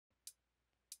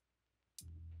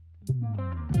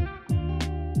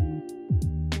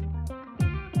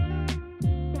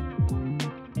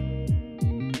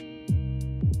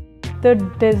The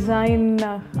design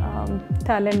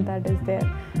talent that is there,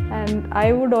 and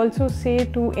I would also say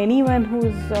to anyone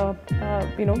who's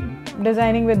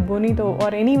designing with Bonito,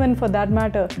 or anyone for that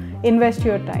matter, invest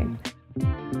your time.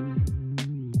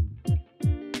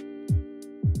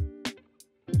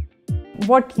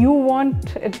 What you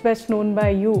want, it's best known by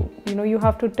you. You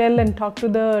have to tell and talk to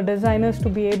the designers to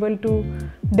be able to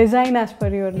design as per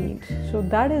your needs. So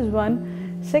that is one.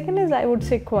 Second is, I would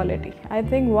say, quality. I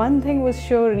think one thing was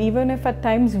sure, even if at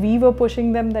times we were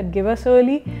pushing them that give us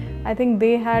early, I think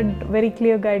they had very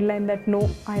clear guideline that no,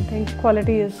 I think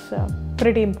quality is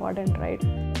pretty important, right?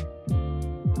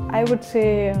 I would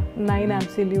say 9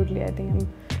 absolutely. I think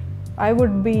I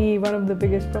would be one of the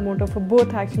biggest promoter for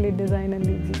both actually design and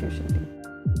the execution team.